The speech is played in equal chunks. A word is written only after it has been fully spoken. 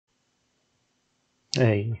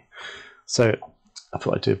Hey, so I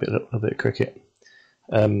thought I'd do a little bit of cricket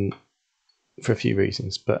for a few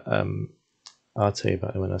reasons, but I'll tell you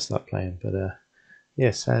about it when I start playing. But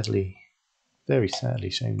yeah, sadly, very sadly,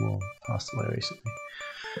 Shane Warne passed away recently.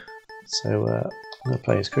 So I'm going to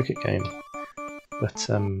play his cricket game, but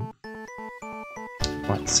I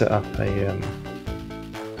might set up a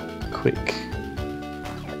quick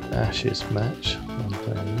Ashes match,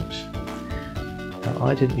 one-player match. Now,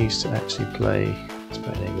 I didn't used to actually play. It's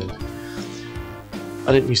about England.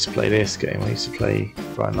 I didn't used to play this game. I used to play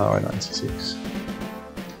Lara 96.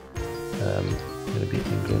 I'm going to beat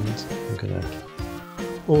England. I'm going to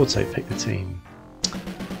auto pick the team.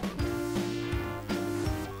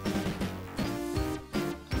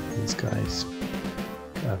 These guys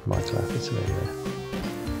have Michael Atherton in there.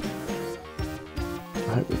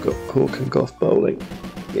 I hope we've got Cork and Goff bowling.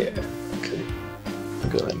 Yeah, okay.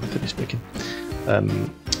 I've got them finished picking.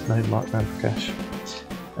 No Mark Manprakash.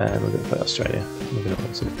 And we're going to play Australia. We're going to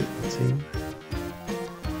also pick the team.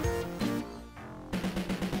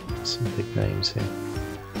 Some big names here.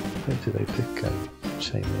 Hopefully they pick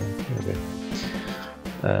Shane Warne. There we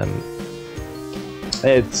go.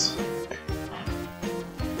 Heads.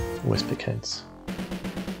 Always pick heads.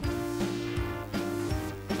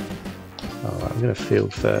 Alright, I'm going to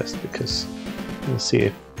field first because I'm going to see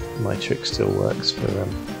if my trick still works for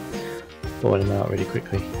bowling them out really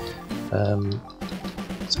quickly.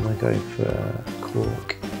 So I'm going to go for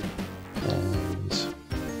Cork and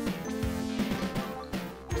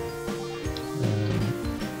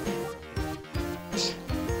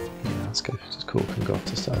yeah, let's go for just Cork and Goff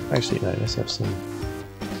to start. Actually no, let's have some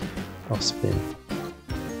off spin.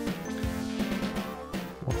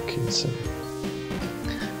 Watkinson.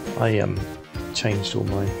 I changed all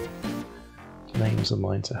my names of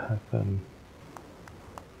mine to have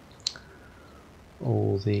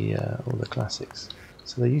all the classics.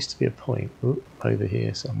 So there used to be a point over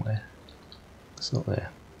here somewhere. It's not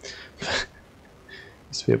there.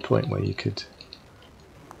 Used to be a point where you could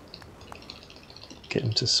get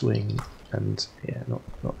them to swing and yeah, not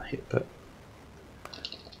hit, but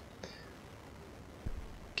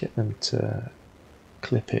get them to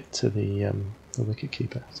clip it to the wicket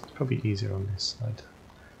keeper. So it's probably easier on this side.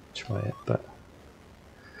 Try it, but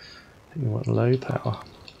I think we want low power.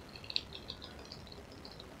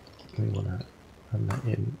 We want to run that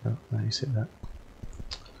in. Oh, no, you see that.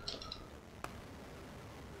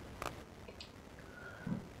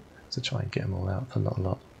 To try and get them all out for not a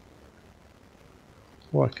lot.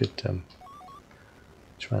 Or I could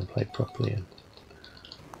try and play properly and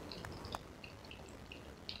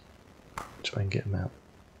try and get them out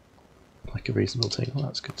like a reasonable team. Oh,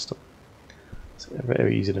 that's good stuff. So they're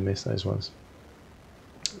very easy to miss those ones.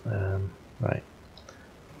 Right.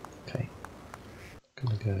 Okay.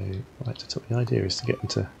 I'm going to go right to top. The idea is to get them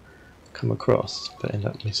to come across but end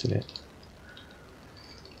up missing it.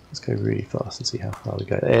 Let's go really fast and see how far we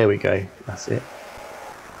go. There we go. That's it.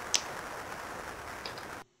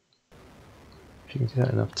 If you can do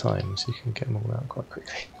that enough times, you can get them all out quite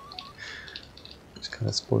quickly. Which kind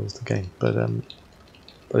of spoils the game. But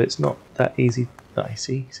it's not that easy. I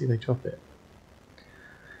see they drop it.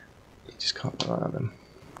 You just can't rely on them.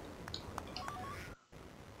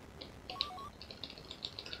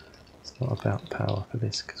 It's not about power for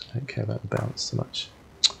this because we don't care about the bounce so much.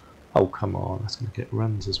 Oh come on, that's going to get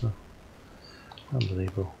runs as well.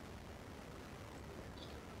 Unbelievable.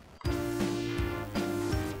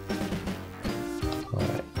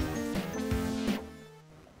 Alright.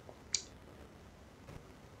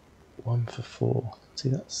 1 for 4. See,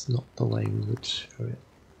 that's not the way we would show it.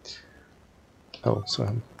 Oh, sorry,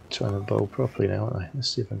 I'm trying to bowl properly now, aren't I? Let's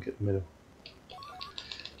see if I can get the middle.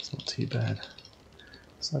 It's not too bad.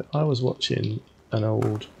 So I was watching an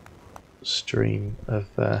old stream of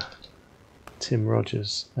Tim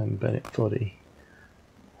Rogers and Bennett Foddy,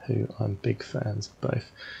 who I'm big fans of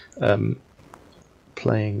both,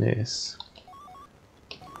 playing this.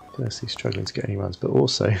 Firstly struggling to get any runs, but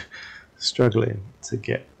also struggling to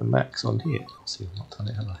get the max on here. See, I've not done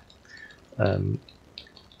it, have I? Oh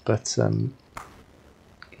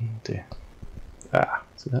dear.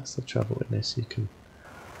 So that's the trouble with this. You can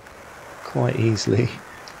quite easily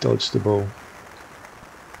dodge the ball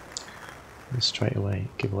and straight away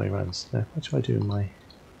give away runs. Now, what try doing my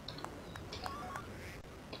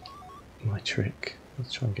trick?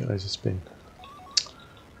 Let's try and get those to spin.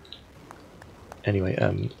 Anyway,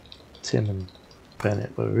 Tim and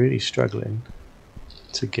Bennett were really struggling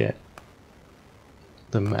to get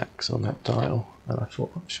the max on that dial, and I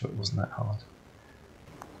thought, I'm sure it wasn't that hard.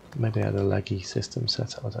 Maybe I had a laggy system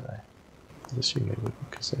set up, I don't know. I assume they wouldn't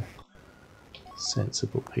because they're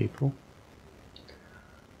sensible people.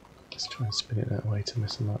 try and spin it that way to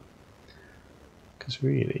mess them up. Because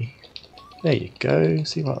really, there you go.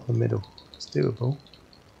 See right up the middle. It's doable.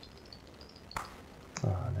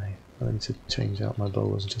 Oh no, I need to change out my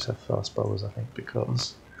bowlers and just have fast bowlers, I think,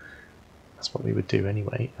 because that's what we would do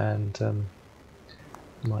anyway, and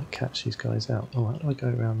might catch these guys out. Oh, how do I go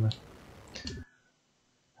around the...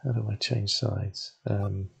 How do I change sides?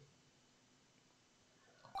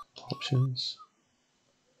 Options.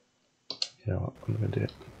 You know what, I'm going to do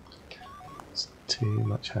it. It's too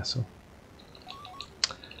much hassle.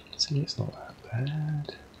 See, it's not that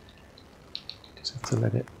bad. Just have to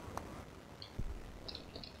let it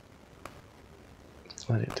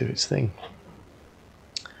do its thing.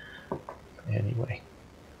 Anyway,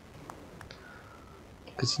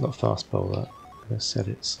 because it's not a fast bowler, I'm going to set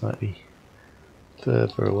it slightly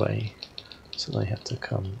further away so they have to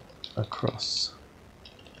come across.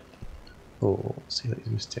 Oh, see that he's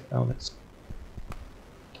missed it. Oh, that's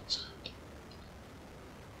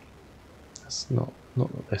not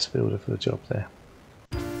the best fielder for the job there.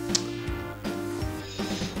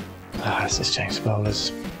 Let's just change the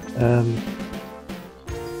bowlers. No.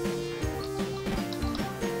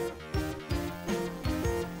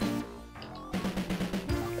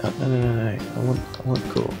 I want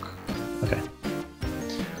cork. Okay.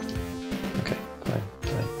 Okay, fine.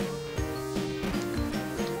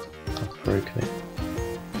 I've broken it.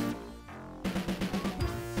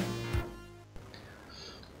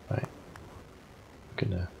 Right. I'm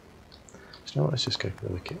gonna... You know what, let's just go for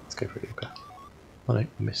the wicket. Let's go for it. Okay. Oh no, I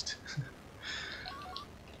missed.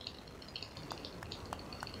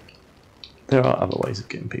 There are other ways of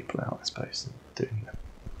getting people out, I suppose, than doing the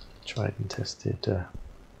tried and tested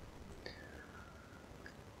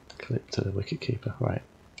clip to the wicket keeper. Right,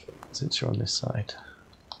 since you're on this side,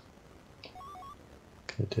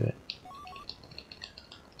 gonna do it.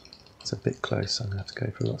 It's a bit close, so I'm gonna have to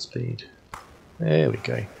go for a lot of speed. There we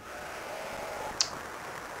go.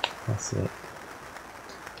 That's it.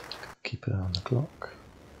 Keep an eye on the clock.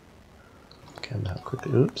 Get them out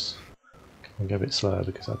quickly. Oops. I'll go a bit slower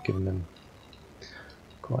because I've given them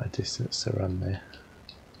quite a distance to run there.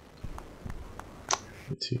 A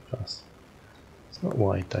bit too fast. It's not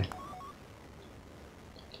wide though.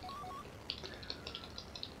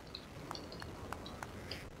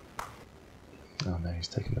 Oh no, he's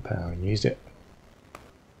taken the power and used it.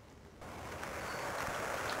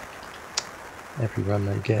 Every run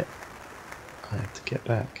they get, I have to get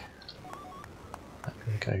back. I'm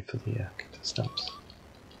going to go for the stumps.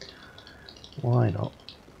 Why not?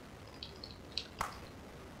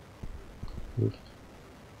 Oof.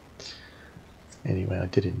 Anyway, I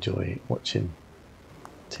did enjoy watching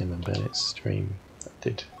Tim and Bennett's stream. That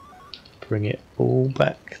did bring it all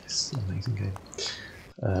back. This amazing game.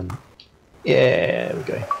 Yeah, there we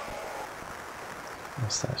go.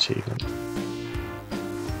 That's that achievement.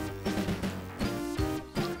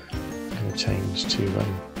 I'm going to change to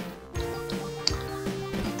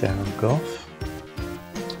down golf.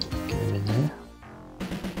 Get him in there.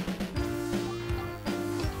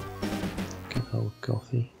 Good old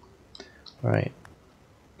Gothy. Right,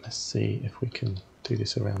 let's see if we can do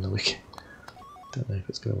this around the wicket. Don't know if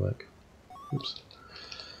it's going to work. Oops.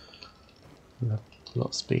 A lot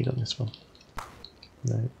of speed on this one.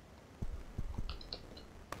 No.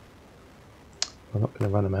 I'm not going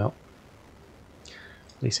to run him out.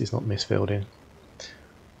 At least he's not misfielding.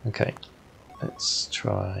 Okay, let's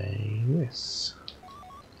try this.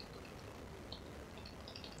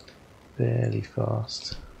 Fairly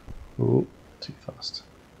fast. Ooh, too fast.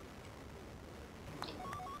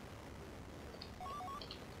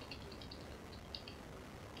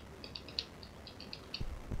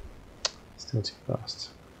 Still too fast.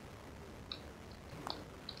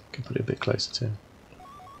 Can put it a bit closer to him.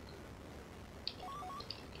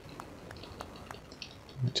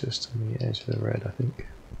 Just on the edge of the red, I think.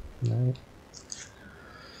 No.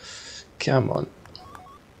 Come on.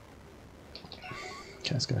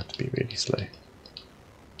 Okay, it's going to have to be really slow.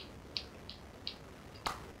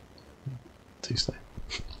 Too slow.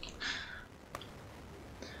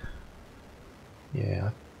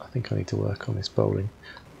 Yeah, I think I need to work on this bowling.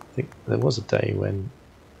 I think there was a day when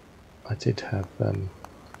I did have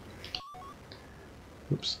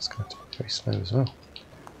oops, it's going to have to be very slow as well.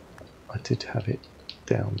 I did have it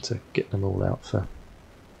down to get them all out for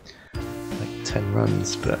like 10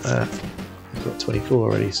 runs, but I've got 24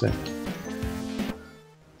 already, so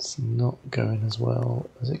it's not going as well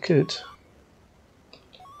as it could.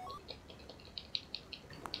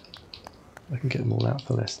 I can get them all out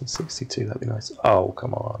for less than 62, that'd be nice. Oh,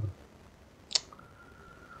 come on.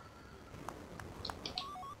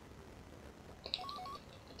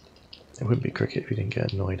 It wouldn't be cricket if you didn't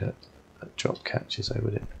get annoyed at drop catches over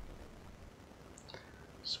it.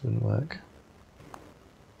 This wouldn't work.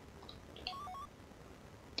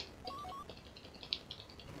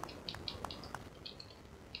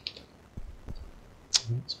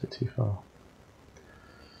 It's a bit too far.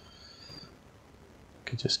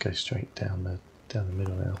 Could just go straight down the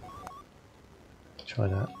middle now. Try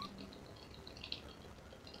that.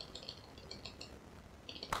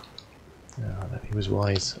 Oh, no, he was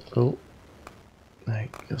wise. Oh, no,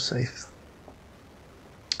 you're safe.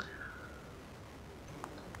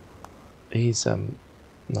 These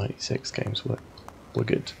 96 games were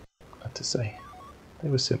good, I have to say. They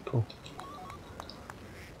were simple,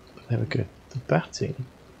 but they were good. The batting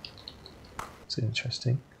was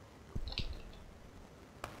interesting.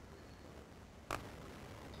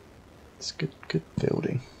 It's good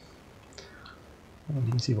fielding.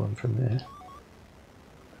 An easy one from there.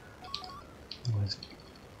 Always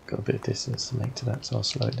got a bit of distance to make to that, so I'll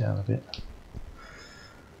slow it down a bit.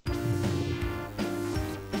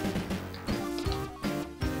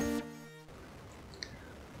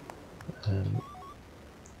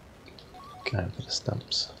 Going for the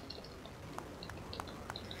stumps.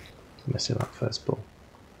 Messing up first ball.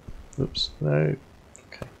 Oops, no.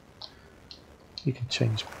 Okay. You can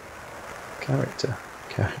change character.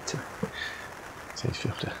 Change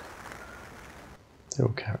fielder. They're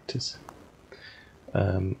all characters.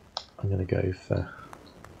 I'm going to go for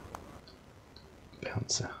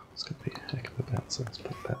bouncer. It's going to be a heck of a bouncer. Let's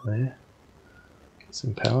put that there. Get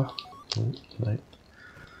some power. Oh, no. Get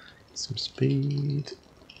some speed.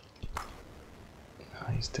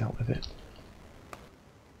 Oh, he's dealt with it.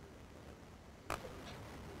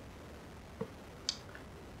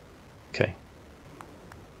 Okay.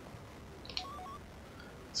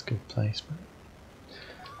 It's a good placement.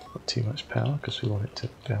 Not too much power because we want it to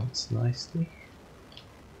bounce nicely.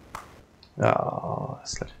 Oh, I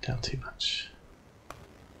slowed it down too much.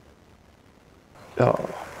 Oh,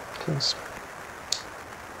 close.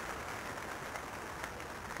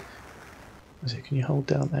 Is it, can you hold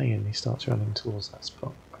down A and he starts running towards that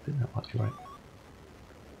spot? I think that might be right.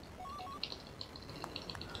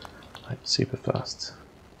 Right, super fast.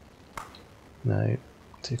 No,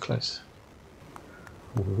 too close.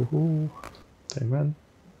 Ooh, don't run.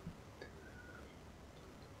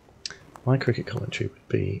 My cricket commentary would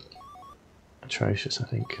be atrocious. I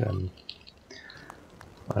think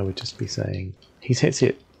I would just be saying, he's hit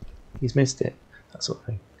it, he's missed it, that sort of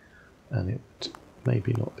thing. And it would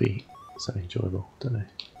maybe not be so enjoyable, don't know.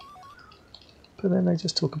 But then they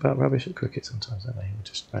just talk about rubbish at cricket sometimes, don't they? Or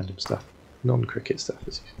just random stuff, non-cricket stuff,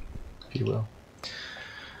 if you will.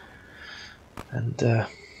 And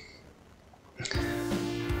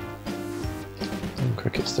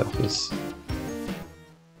non-cricket stuff is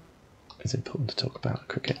important to talk about at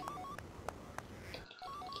cricket.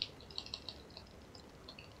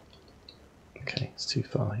 Okay, it's too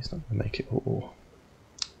far. He's not going to make it all.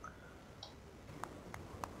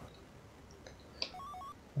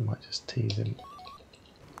 I might just tease him.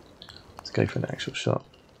 Let's go for an actual shot.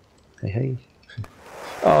 Hey, hey.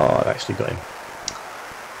 Oh, I've actually got him.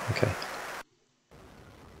 Okay.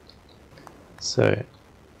 So,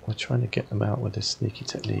 we're trying to get them out with this sneaky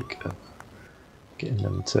technique of getting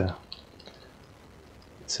them to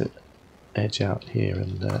edge out here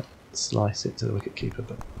and slice it to the wicketkeeper,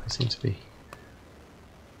 but they seem to be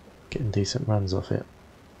getting decent runs off it.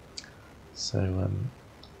 So,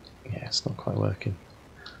 yeah, it's not quite working.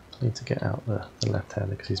 I need to get out the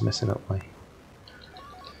left-hander because he's messing up my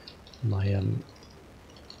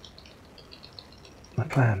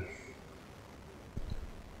plan.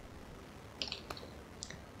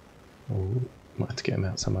 Oh, might have to get him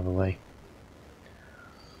out some other way.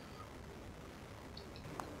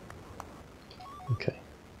 Okay,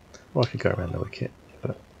 or I could go around the wicket,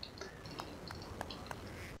 but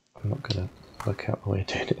I'm not going to work out the way of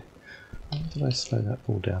doing it. How did I slow that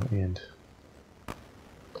ball down at the end?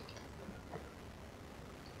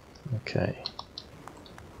 Okay,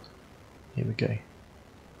 here we go.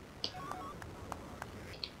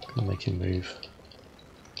 Gonna make him move.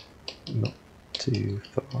 Not too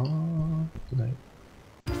far. No.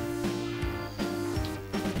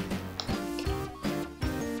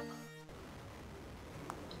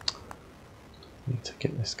 Need to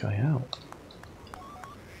get this guy out.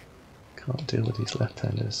 Can't deal with these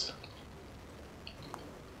left-handers.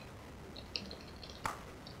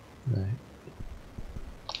 No.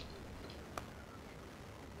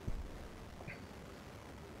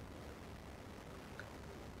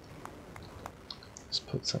 Let's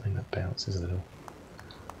put something that bounces a little.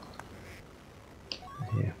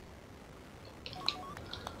 Here.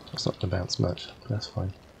 It's not going to bounce much, but that's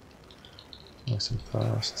fine. Nice and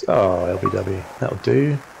fast. Oh, LBW. That'll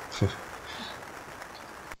do.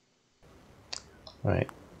 Right.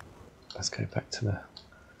 Let's go back to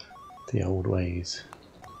the old ways.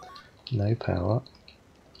 No power.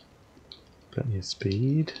 Plenty of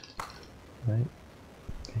speed. Right.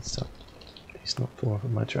 He's not falling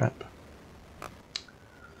from my trap.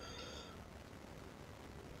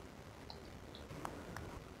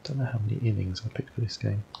 Don't know how many innings I picked for this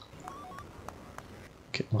game.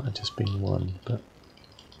 I think it might have just been one, but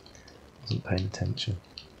I wasn't paying attention.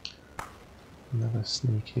 Another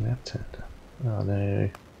sneaky left-hander. Oh no.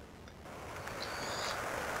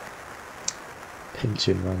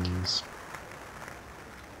 Pinching runs.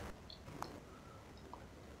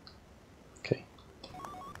 Okay.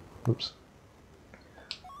 Oops.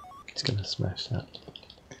 He's gonna smash that.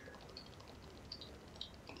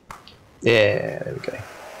 Yeah, there we go.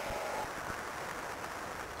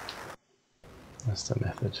 That's the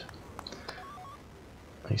method.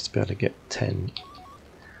 I used to be able to get 10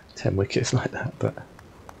 wickets like that, but I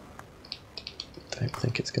don't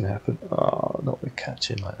think it's going to happen. Oh, not with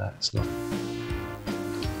catching like that, it's not.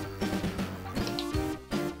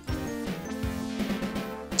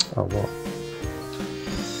 Oh, what?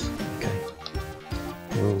 Okay.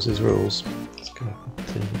 Rules is rules. Let's go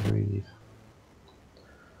for David Reeve.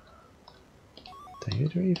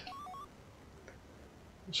 David Reeve?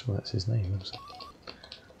 Not sure that's his name, was it?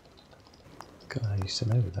 God, I used to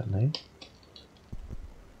know with that name.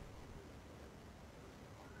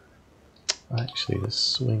 Actually, the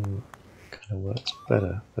swing kind of works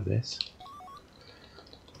better for this.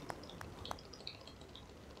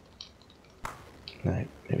 No,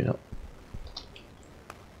 maybe not.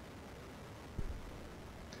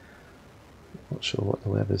 Not sure what the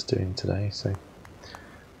weather's doing today, so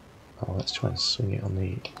let's try and swing it on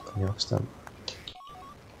the off stump.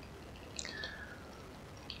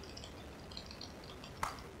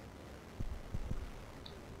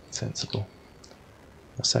 Sensible.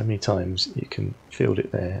 So many times you can field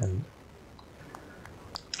it there and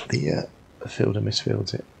the fielder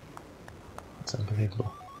misfields it. It's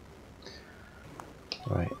unbelievable.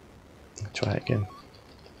 Right, try it again.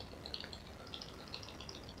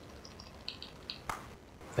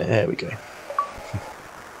 There we go.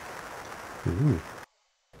 Ooh.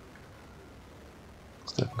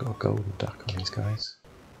 Still haven't got a golden duck on these guys.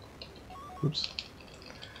 Oops.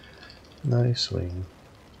 No swing.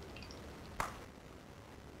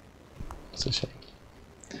 That's a shame.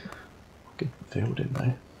 Good fielding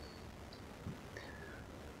though.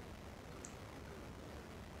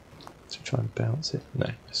 Should we try and bounce it? No,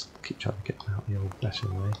 let's keep trying to get them out the old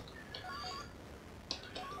fashioned way.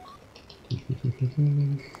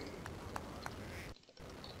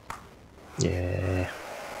 Yeah.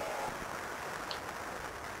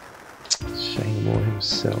 Shane Moore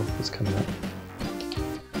himself is coming up.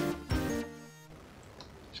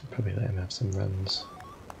 Should probably let him have some runs.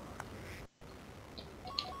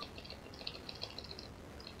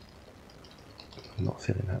 I'm not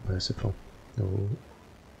feeling that merciful. No.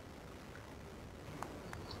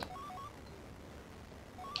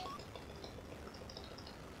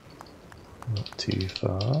 Not too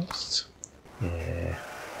fast. Yeah.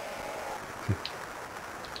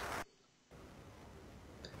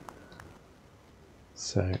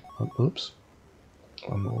 So, oops.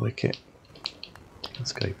 One more wicket.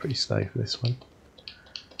 Let's go pretty slow for this one.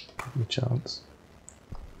 Give him a chance.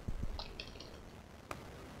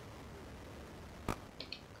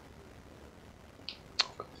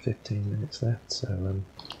 I've got 15 minutes left, so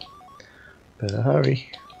better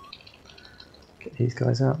hurry. Get these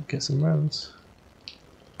guys out, get some runs.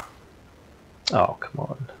 Oh, come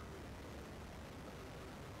on.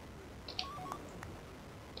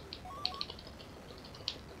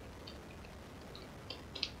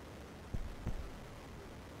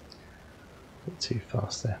 A bit too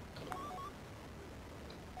fast there.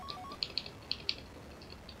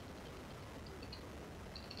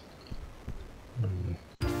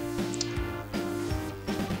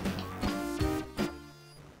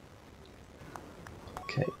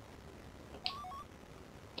 Okay.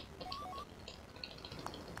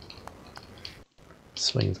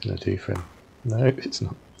 Swing's going to do for him. No, it's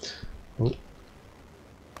not. Oh.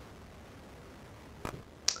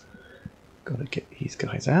 Got to get these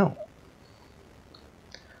guys out.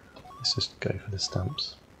 Let's just go for the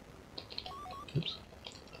stumps. Oops.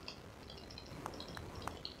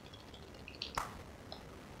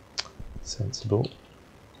 Sensible.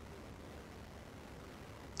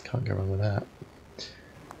 Can't go wrong with that.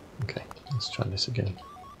 Okay, let's try this again.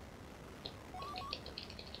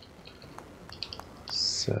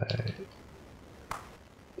 So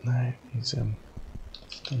no, he's done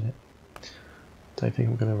it. don't think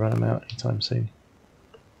I'm going to run them out anytime soon.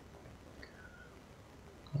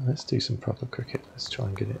 Well, let's do some proper cricket. Let's try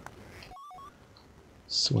and get it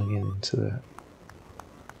swinging into the...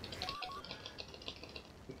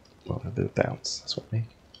 well, a bit of bounce, that's what I mean.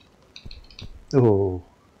 Oh!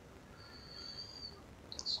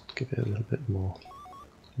 Let's give it a little bit more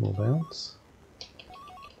bounce.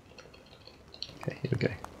 Okay, here we go.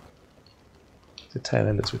 The tail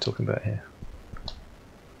enders we're talking about here.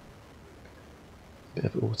 Bit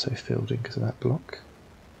of auto fielding because of that block.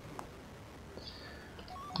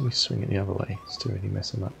 Let me swing it the other way just to really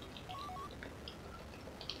mess them up.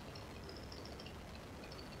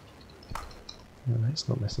 No, it's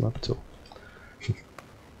not messing up at all.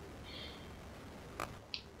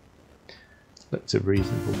 That's a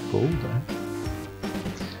reasonable ball though.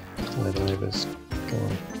 11 overs, go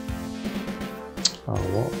on. Oh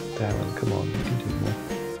what? Darren, come on, you can do more.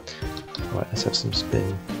 Alright, let's have some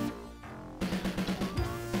spin.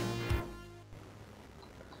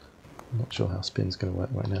 I'm not sure how spin's going to work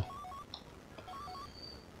right now.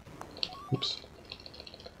 Oops.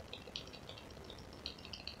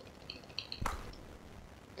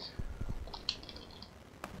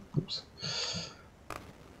 Oops.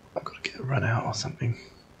 I've got to get a run out or something.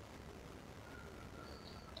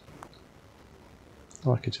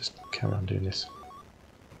 Oh, I could just carry on doing this.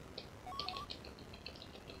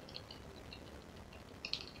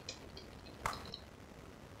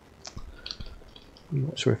 I'm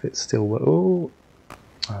not sure if it's still oh.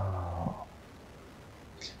 I'll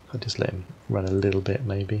just let him run a little bit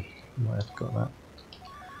maybe. Might have got that.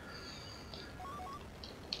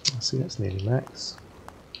 I see that's nearly max.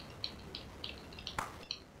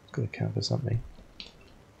 Got to count for something.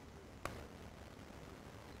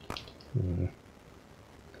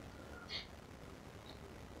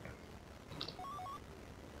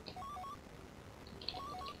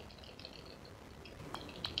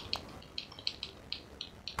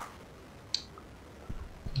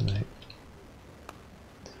 Right.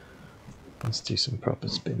 Let's do some proper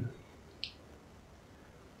spin.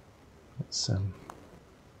 Let's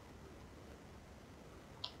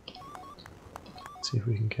see if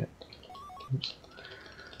we can get. Oops,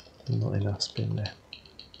 not enough spin there.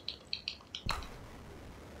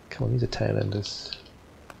 Come on, these are tail enders.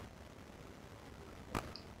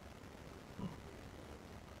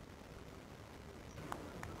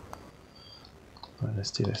 Right,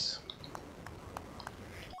 let's do this.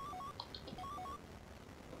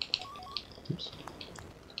 Oops.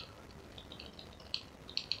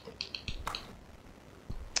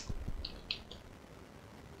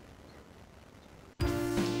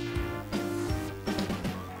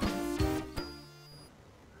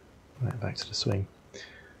 Right, back to the swing.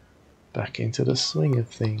 Back into the swing of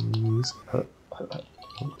things.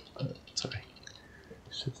 Sorry.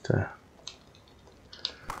 Should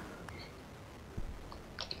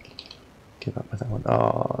give up with that one.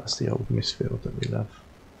 Oh, that's the old misfield that we love.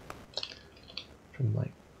 From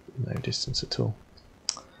like no distance at all.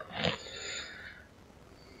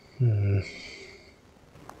 Right.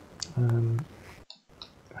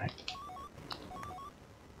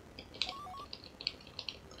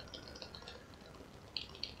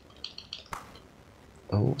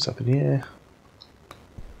 Oh, it's up in the air.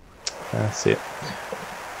 That's it.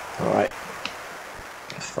 Alright.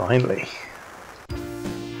 Finally.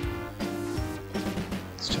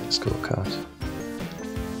 Let's check the scorecard.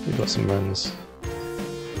 We've got some runs.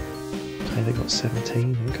 Okay, they got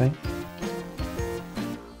 17, okay.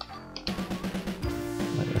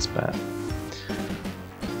 Right, that's bad.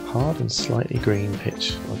 Hard and slightly green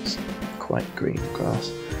pitch. Well, it's quite green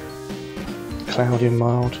grass. Cloudy and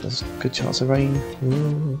mild, there's a good chance of rain.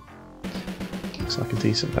 Ooh. Looks like a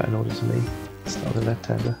decent batting order to me. Start with a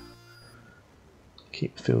left-hander.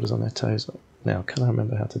 Keep the fielders on their toes. Now, can I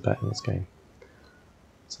remember how to bat in this game?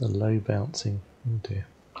 It's a low bouncing. Oh dear.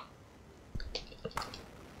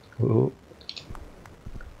 Ooh.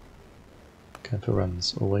 Going for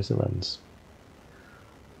runs, always the runs.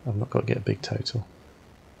 I've not got to get a big total.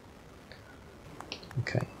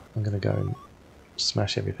 Okay, I'm going to go and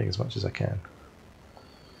smash everything as much as I can.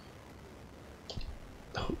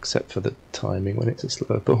 Oh, except for the timing when it's a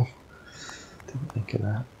slower ball. Didn't think of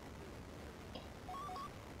that.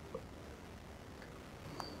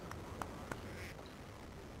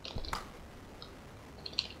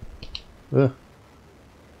 Ugh.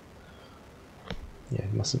 Yeah,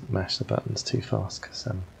 you mustn't mash the buttons too fast because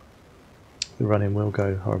the running will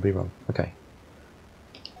go horribly wrong. Okay.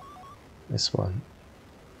 This one.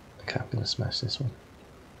 Okay, I'm going to smash this one.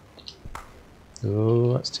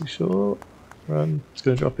 Oh, that's too short. Run. It's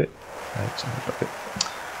going to drop it. No, it's going to drop it.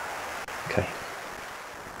 Okay.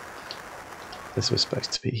 This was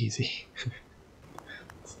supposed to be easy.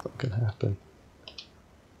 It's not going to happen.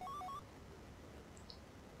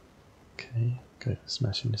 Okay, go for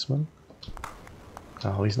smashing this one.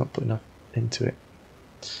 Oh, he's not putting enough into it.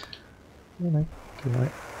 No, good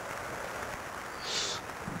right.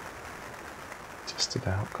 Just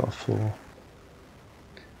about got a 4.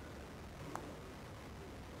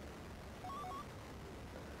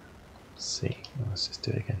 Let's see, let's just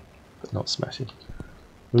do it again, but not smashing.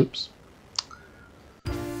 Oops.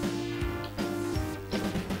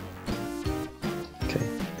 Okay.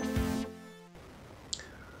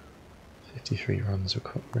 53 runs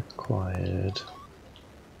required.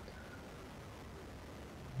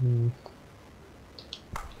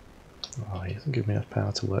 Oh, he doesn't give me enough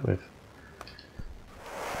power to work with.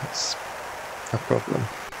 That's a problem.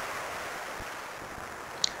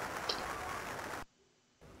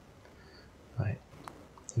 Right,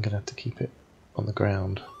 I'm gonna have to keep it on the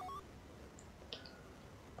ground.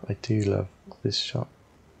 But I do love this shot.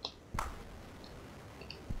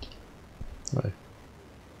 No.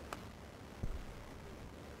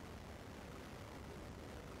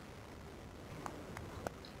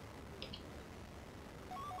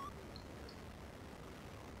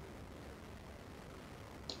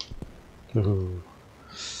 Ooh.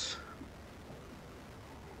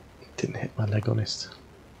 Didn't hit my leg, honest.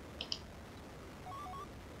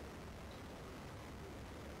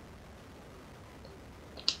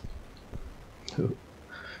 Ooh.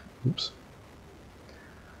 Oops.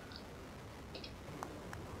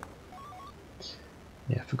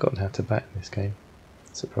 Yeah, I've forgotten how to bat in this game.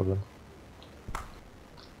 It's a problem. I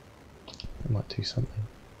might do something.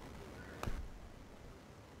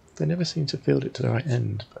 They never seem to field it to the right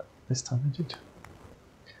end, but this time I did.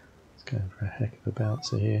 It's going for a heck of a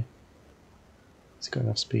bouncer here. It's got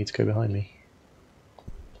enough speed to go behind me.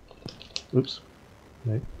 Oops.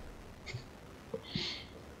 No.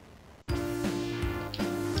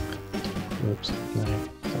 Oops. No.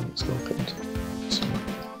 Don't stop it. So,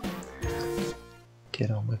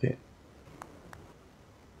 get on with it.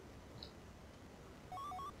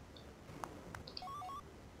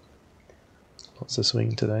 Lots of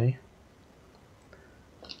swing today.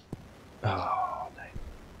 Oh, no.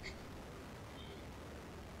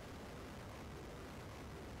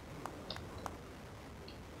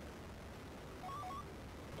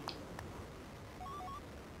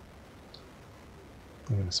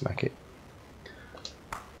 I'm going to smack it.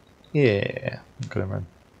 Yeah, I'm going to run.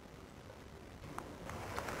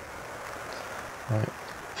 Right,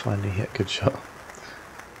 finally hit a good shot.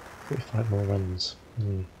 45 more runs.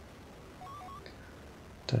 Don't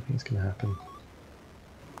think it's going to happen.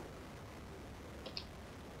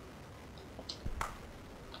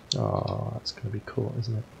 Oh, that's going to be caught,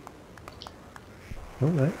 isn't it? Oh,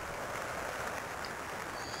 no.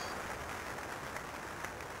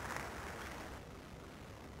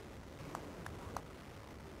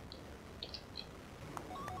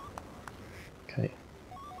 Okay.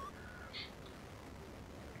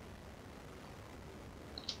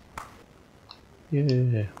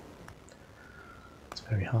 Yeah. It's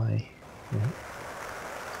very high. Yeah.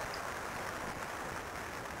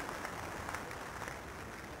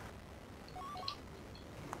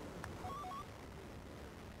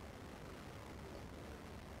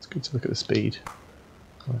 It's good to look at the speed.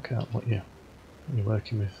 Work out what you're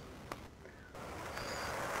working with.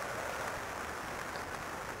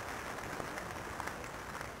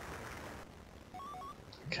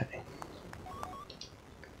 Okay.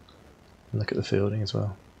 And look at the fielding as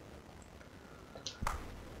well.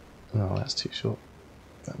 Oh, that's too short.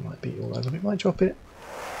 That might be all over. It might drop it.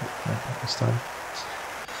 No, not this time.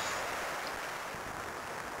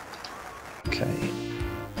 Okay.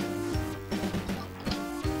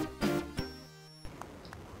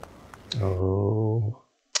 Oh.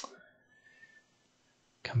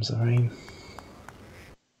 Comes the rain.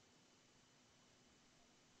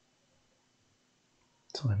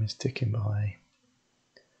 Time is ticking by.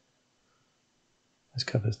 Those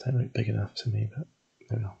covers don't look big enough to me, but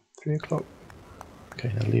there we are. 3 o'clock.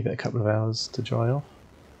 Okay, now leave it a couple of hours to dry off.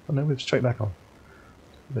 Oh no, we're straight back on.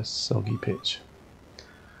 This soggy pitch.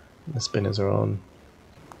 The spinners are on.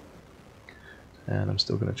 And I'm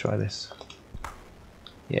still going to try this.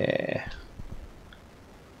 Yeah.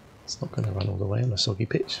 It's not going to run all the way on a soggy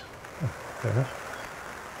pitch. Oh, fair enough.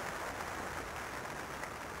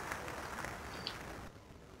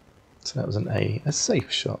 So that was an A. A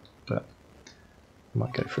safe shot, but I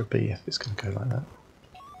might go for a B if it's going to go like that.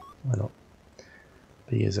 Why not?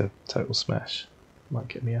 B is a total smash. Might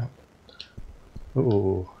get me out.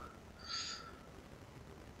 Ooh.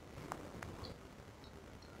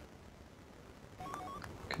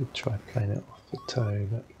 Could try playing it off the toe,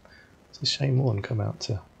 but it's a shame Warne come out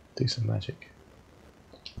to do some magic.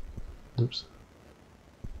 Oops.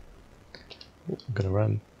 Oh, I'm gonna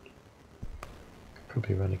run. Could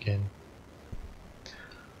probably run again.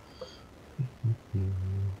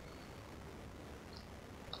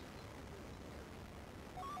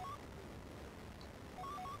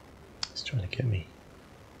 He's trying to get me.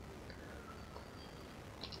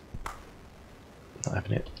 Not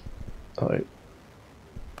having it. Oh,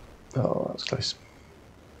 that was close.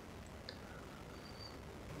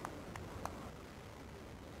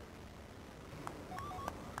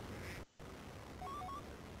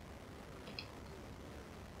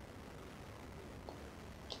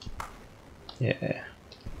 Yeah.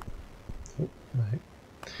 Oh, right.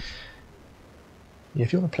 Yeah,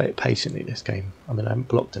 if you want to play it patiently, this game, I mean, I haven't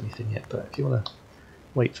blocked anything yet, but if you want to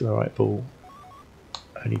wait for the right ball,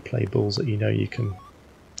 only play balls that you know you can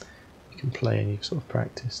play and you've sort of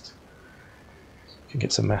practiced. You can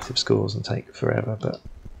get some massive scores and take forever, but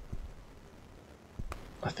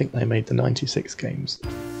I think they made the 96 games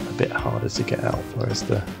a bit harder to get out, whereas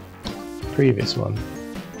the previous one,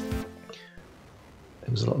 it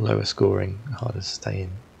was a lot lower scoring, harder to stay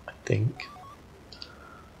in, I think.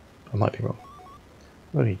 I might be wrong.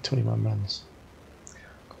 Only 21 runs.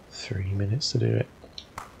 Got 3 minutes to do it.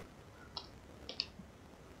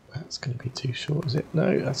 That's going to be too short, is it?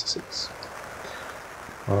 No, that's a 6.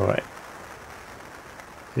 Alright.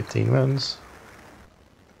 15 runs.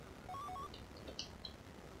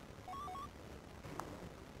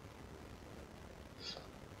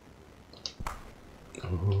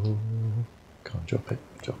 Oh, can't drop it,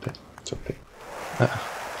 drop it, drop it.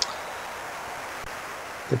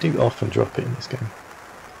 They do often drop it in this game.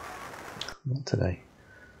 Not today.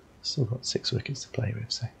 Still got 6 wickets to play with,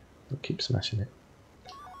 so I'll keep smashing it.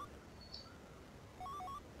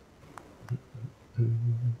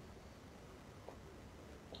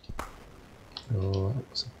 Oh, that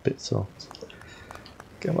was a bit soft.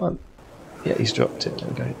 Come on. Yeah, he's dropped it. There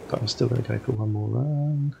we go. But I'm still going to go for one more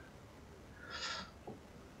run.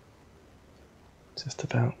 Just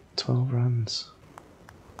about 12 runs.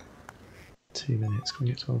 2 minutes. Can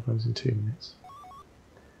we get 12 runs in 2 minutes?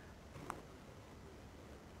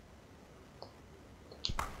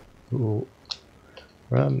 Ooh.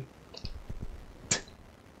 Run.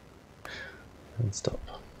 And stop.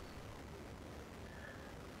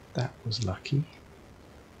 That was lucky.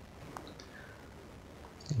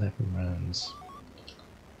 11 runs.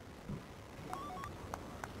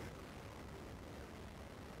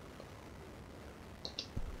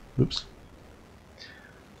 Oops.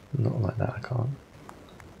 Not like that, I can't.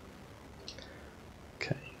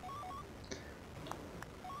 Okay.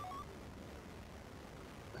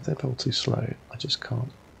 If they bowl too slow, I just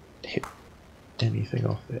can't hit anything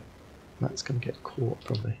off it. That's going to get caught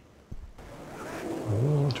probably.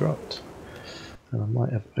 Oh, dropped. And I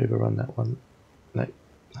might have overrun that one. No,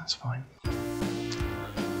 that's fine.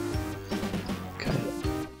 Okay.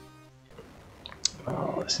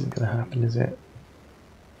 Oh, this isn't going to happen, is it?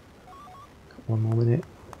 Got 1 more minute.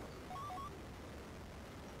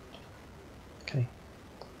 Okay.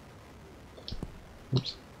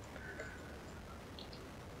 Oops.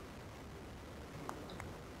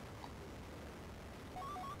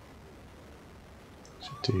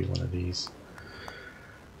 Should do one of these.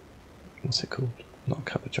 What's it called? Not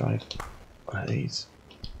cover drive. One of these.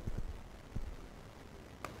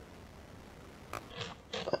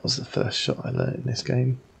 That was the first shot I learnt in this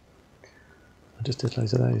game. I just did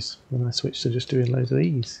loads of those. Then I switched to just doing loads of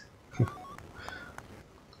these.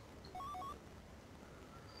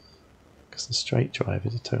 Because the straight drive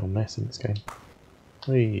is a total mess in this game.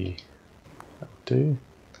 Whee! That'll do.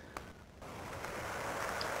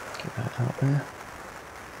 Get that out there.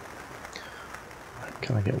 Right,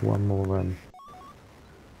 can I get one more run?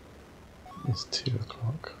 It's 2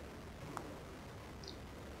 o'clock.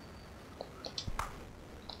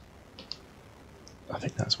 I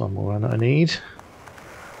think that's one more run that I need.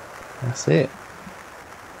 That's it.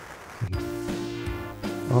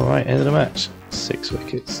 Alright, end of the match. 6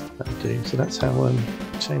 wickets. That'll do. So that's how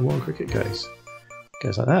chain 1 cricket goes.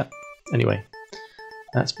 Goes like that. Anyway,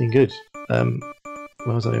 that's been good.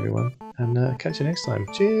 Well done everyone, and catch you next time.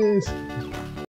 Cheers!